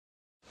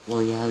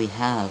Well, yeah, we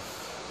have.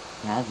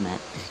 We have met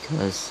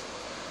because,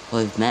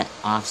 well, we've met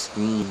off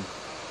screen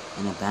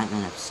in a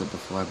Batman episode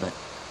before, but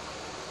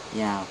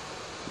yeah,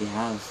 we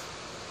have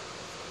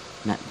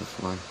met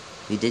before.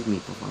 We did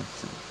meet before,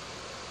 so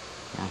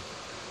yeah,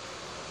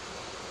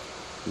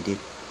 we did.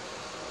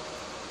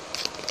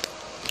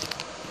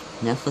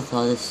 Enough with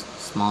all this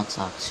small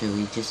talk. Should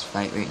we just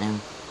fight right now?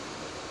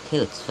 Okay,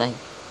 let's fight.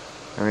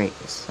 Alright,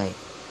 let's fight.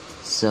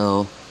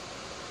 So,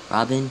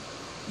 Robin,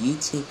 you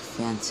take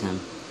Phantom.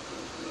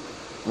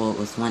 Well,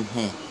 with one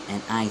hit,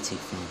 and I take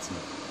Phantom.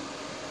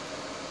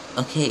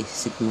 Okay,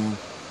 Superman.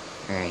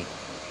 Alright,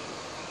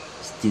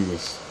 let's do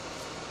this.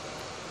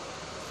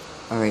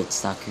 Alright,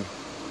 Stalker.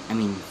 I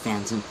mean,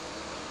 Phantom.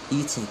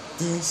 You take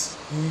this,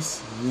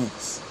 this, and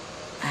this.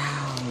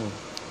 Ow.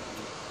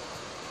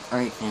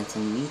 Alright,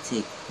 Phantom, you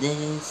take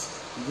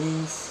this,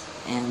 this,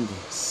 and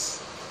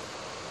this.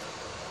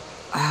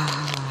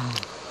 Ah.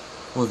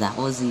 Well, that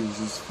was the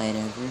easiest fight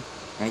ever.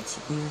 Right,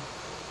 Superman?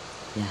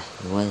 Yeah,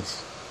 it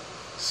was.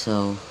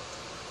 So,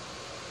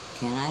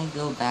 can I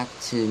go back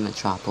to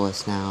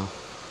Metropolis now?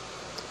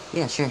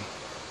 Yeah, sure.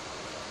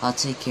 I'll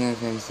take care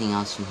of everything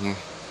else from here.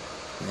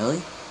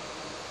 Really?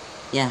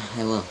 Yeah,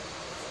 I will.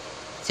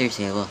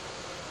 Seriously, I will.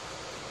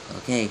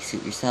 Okay,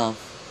 suit yourself.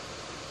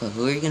 But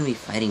who are you gonna be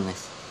fighting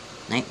with?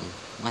 Nightwing.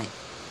 Why?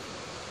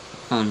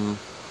 Oh no,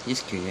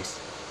 just curious.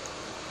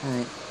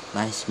 Alright,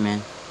 bye,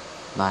 Superman.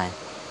 Bye.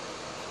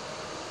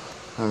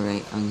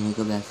 Alright, I'm gonna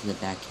go back to the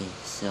Batcave,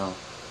 so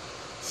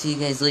see you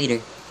guys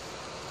later.